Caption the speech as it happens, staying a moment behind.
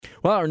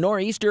Well, our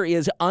nor'easter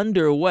is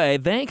underway.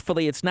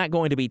 Thankfully, it's not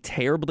going to be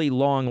terribly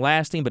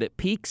long-lasting, but it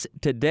peaks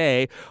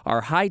today. Our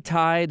high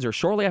tides are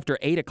shortly after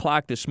 8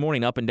 o'clock this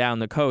morning up and down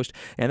the coast,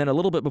 and then a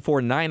little bit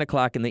before 9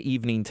 o'clock in the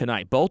evening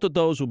tonight. Both of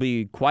those will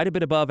be quite a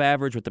bit above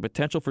average with the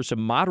potential for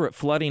some moderate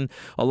flooding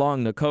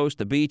along the coast,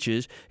 the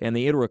beaches, and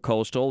the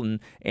intracoastal,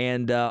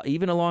 and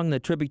even along the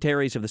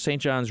tributaries of the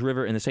St. Johns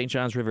River and the St.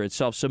 Johns River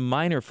itself, some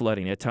minor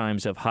flooding at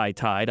times of high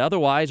tide.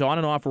 Otherwise, on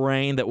and off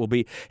rain that will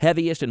be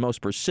heaviest and most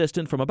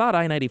persistent from about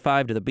I-95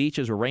 to the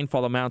beaches where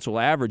rainfall amounts will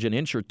average an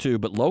inch or two,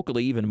 but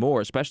locally even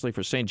more, especially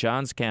for St.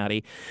 Johns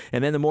County.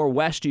 And then the more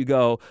west you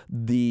go,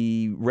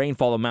 the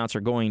rainfall amounts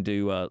are going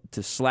to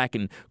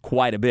slacken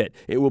quite a bit.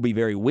 It will be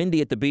very windy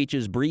at the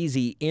beaches,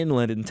 breezy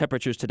inland, and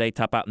temperatures today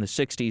top out in the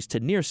 60s to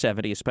near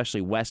 70,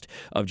 especially west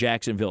of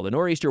Jacksonville. The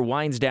nor'easter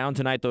winds down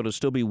tonight, though it'll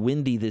still be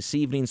windy this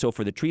evening, so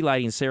for the tree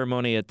lighting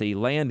ceremony at the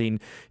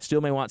landing,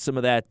 still may want some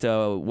of that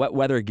wet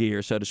weather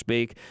gear, so to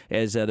speak,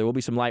 as there will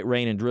be some light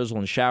rain and drizzle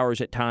and showers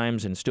at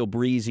times, and still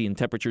breezy and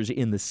temperatures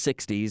in the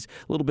 60s,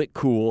 a little bit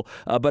cool.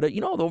 But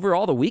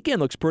overall, the weekend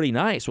looks pretty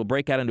nice. We'll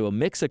break out into a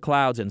mix of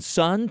clouds and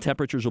sun.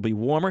 Temperatures will be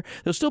warmer.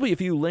 There'll still be a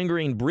few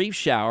lingering brief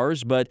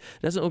showers, but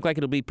it doesn't look like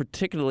it'll be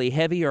particularly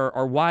heavy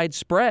or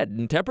widespread.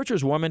 And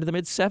temperatures warm into the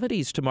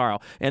mid-70s tomorrow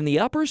and the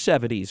upper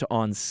 70s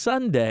on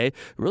Sunday.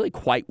 Really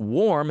quite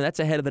warm. That's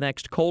ahead of the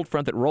next cold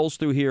front that rolls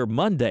through here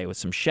Monday with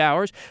some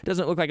showers. It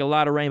doesn't look like a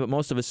lot of rain, but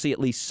most of us see at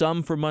least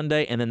some for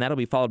Monday, and then that'll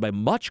be followed by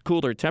much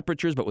cooler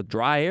temperatures, but with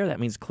dry air.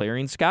 That means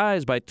clearing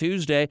skies by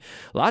Tuesday.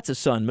 Lots of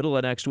sun middle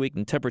of next week,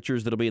 and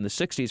temperatures that'll be in the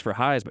 60s for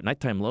highs, but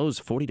nighttime lows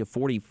 40 to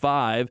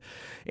 45.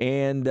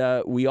 And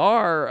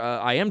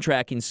I am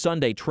tracking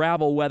Sunday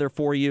travel weather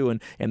for you,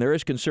 and there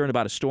is concern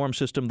about a storm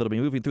system that'll be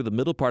moving through the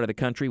middle part of the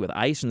country with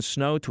ice and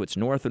snow to its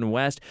north and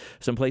west.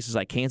 Some places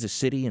like Kansas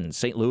City and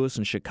St. Louis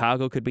and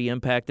Chicago could be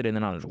impacted, and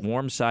then on the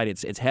warm side,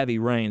 it's heavy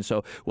rain.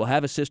 So we'll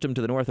have a system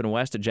to the north and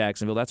west of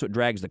Jacksonville. That's what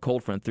drags the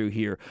cold front through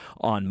here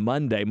on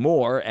Monday.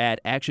 More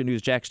at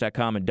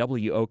actionnewsjax.com and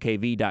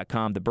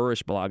WOKV.com, the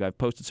Buresh blog. I've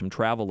posted some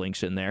travel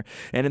links in there.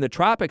 And in the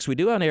tropics, we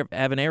do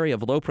have an area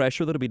of low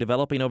pressure that'll be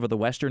developing over the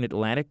western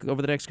Atlantic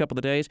over the next couple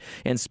of days.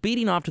 And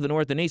speeding off to the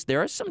north and east,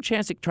 there is some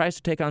chance it tries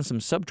to take on some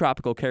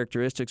subtropical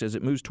characteristics as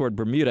it moves toward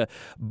Bermuda,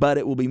 but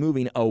it will be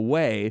moving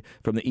away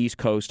from the east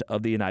coast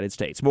of the United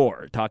States.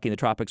 More Talking the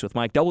Tropics with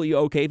Mike,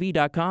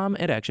 WOKV.com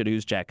and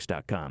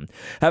actionnewsjax.com.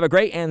 Have a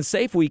great and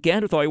safe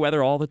weekend with all your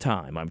weather all the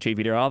time. I'm Chief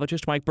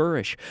Meteorologist Mike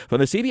Buresh from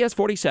the CBS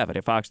 47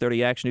 at Fox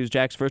 30 Action News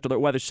Jax First Alert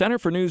Weather Center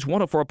for News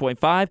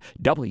 104.5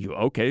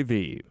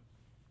 WOKV.